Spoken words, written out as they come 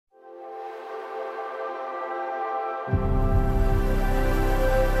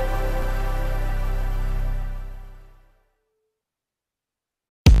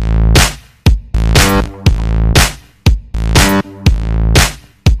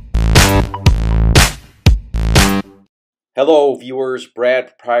Hello viewers, Brad,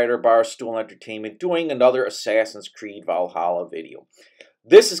 proprietor Barstool Entertainment, doing another Assassin's Creed Valhalla video.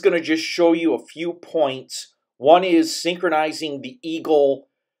 This is going to just show you a few points. One is synchronizing the eagle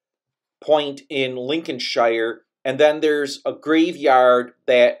point in Lincolnshire, and then there's a graveyard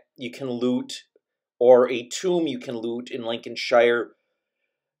that you can loot, or a tomb you can loot in Lincolnshire.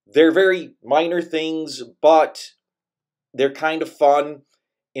 They're very minor things, but they're kind of fun.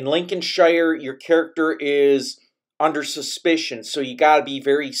 In Lincolnshire, your character is under suspicion, so you gotta be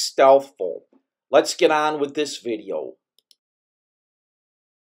very stealthful. Let's get on with this video.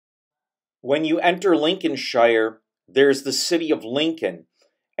 When you enter Lincolnshire, there's the city of Lincoln,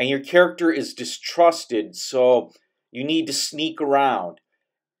 and your character is distrusted, so you need to sneak around.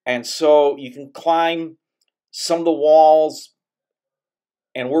 And so you can climb some of the walls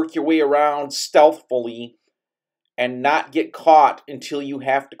and work your way around stealthily and not get caught until you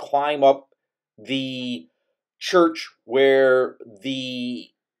have to climb up the church where the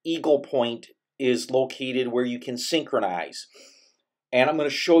eagle point is located, where you can synchronize. And I'm going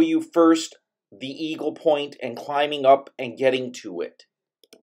to show you first the eagle point and climbing up and getting to it.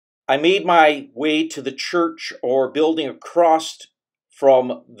 I made my way to the church, or building across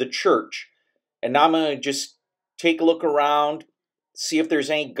from the church, and now I'm going to just take a look around, see if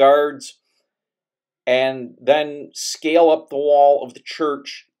there's any guards, and then scale up the wall of the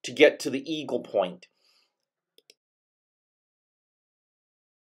church to get to the eagle point.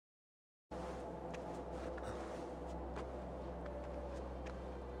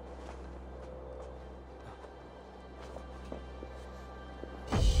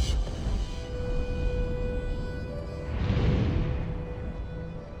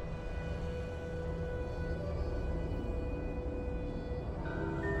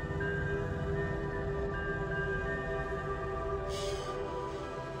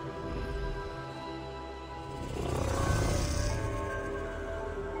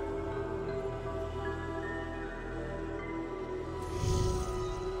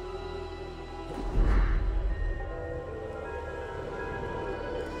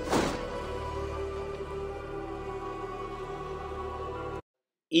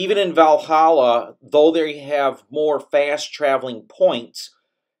 Even in Valhalla, though they have more fast-traveling points,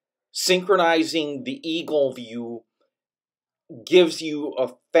 synchronizing the eagle view gives you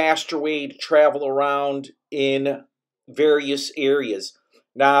a faster way to travel around in various areas.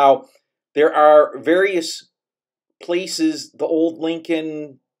 Now, there are various places, the old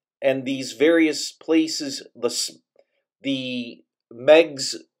Lincoln and these various places, the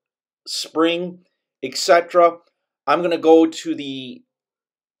Meg's Spring, etc. I'm going to go to the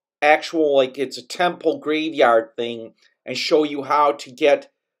actual, like, it's a temple graveyard thing, and show you how to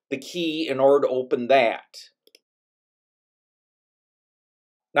get the key in order to open that.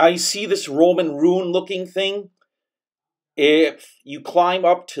 Now you see this Roman rune looking thing? If you climb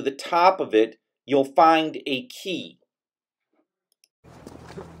up to the top of it, you'll find a key.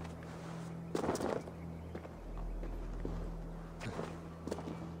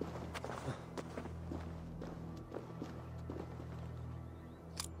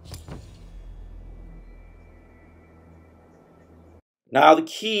 Now the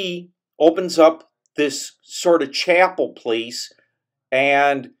key opens up this sort of chapel place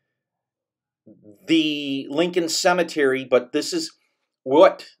and the Lincoln Cemetery, but this is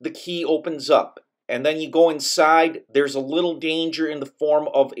what the key opens up. And then you go inside, there's a little danger in the form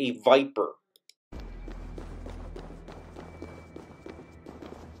of a viper.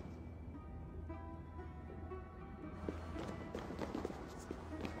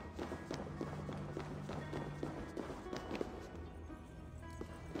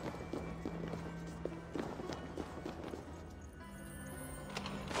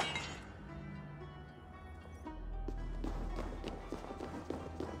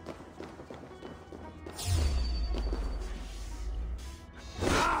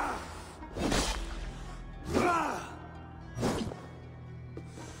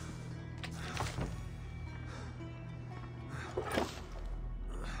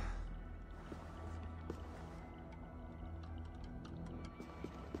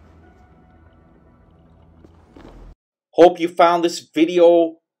 Hope you found this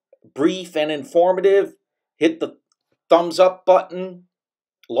video brief and informative. Hit the thumbs up button,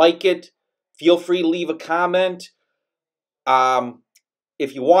 like it, feel free to leave a comment.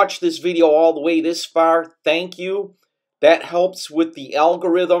 If you watched this video all the way this far, thank you. That helps with the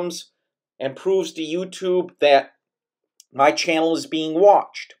algorithms and proves to YouTube that my channel is being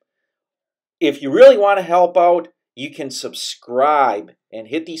watched. If you really want to help out, you can subscribe and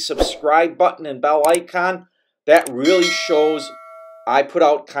hit the subscribe button and bell icon. That really shows I put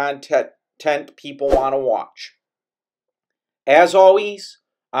out content people want to watch. As always,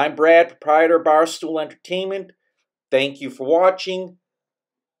 I'm Brad, proprietor of Barstool Entertainment. Thank you for watching.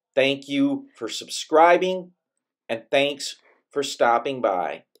 Thank you for subscribing. And thanks for stopping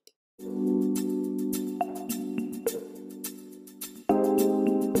by.